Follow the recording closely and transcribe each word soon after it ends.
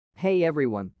Hey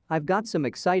everyone, I've got some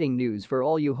exciting news for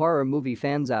all you horror movie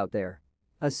fans out there.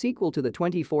 A sequel to the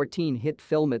 2014 hit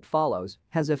film It Follows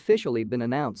has officially been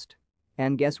announced.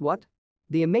 And guess what?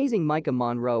 The amazing Maika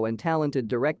Monroe and talented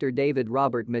director David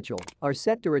Robert Mitchell are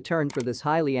set to return for this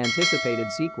highly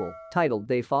anticipated sequel, titled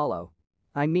They Follow.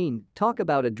 I mean, talk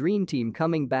about a dream team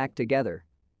coming back together.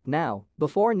 Now,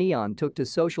 before Neon took to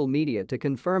social media to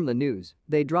confirm the news,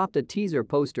 they dropped a teaser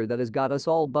poster that has got us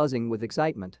all buzzing with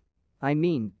excitement. I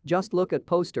mean, just look at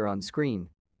poster on screen.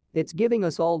 It's giving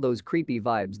us all those creepy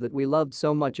vibes that we loved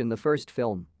so much in the first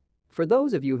film. For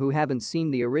those of you who haven't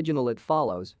seen the original It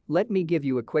Follows, let me give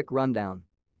you a quick rundown.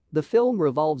 The film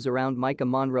revolves around Maika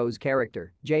Monroe's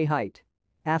character, Jay Height.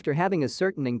 After having a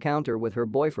certain encounter with her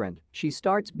boyfriend, she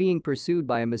starts being pursued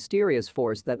by a mysterious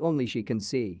force that only she can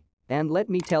see. And let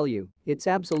me tell you, it's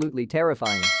absolutely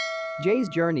terrifying. Jay's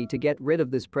journey to get rid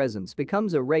of this presence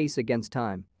becomes a race against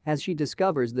time as she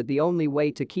discovers that the only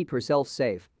way to keep herself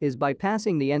safe is by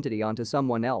passing the entity onto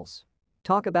someone else.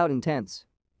 Talk about intense.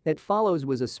 It Follows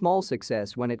was a small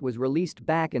success when it was released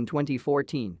back in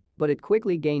 2014, but it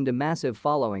quickly gained a massive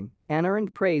following and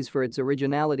earned praise for its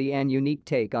originality and unique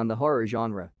take on the horror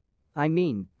genre. I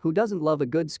mean, who doesn't love a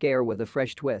good scare with a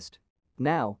fresh twist?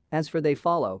 Now, as for They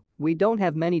Follow, we don't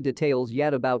have many details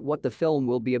yet about what the film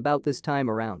will be about this time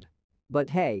around.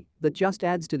 But hey, that just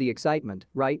adds to the excitement,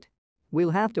 right?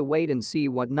 We'll have to wait and see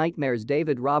what nightmares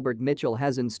David Robert Mitchell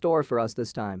has in store for us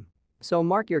this time. So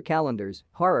mark your calendars,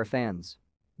 horror fans.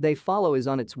 They Follow is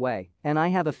on its way, and I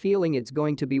have a feeling it's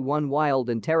going to be one wild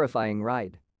and terrifying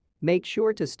ride. Make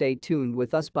sure to stay tuned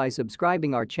with us by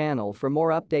subscribing our channel for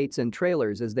more updates and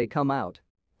trailers as they come out.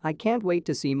 I can't wait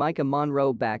to see Maika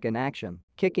Monroe back in action,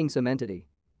 kicking some entity.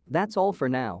 That's all for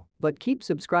now, but keep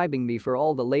subscribing me for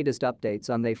all the latest updates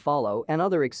on They Follow and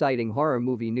other exciting horror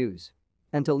movie news.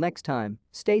 Until next time,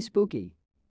 stay spooky.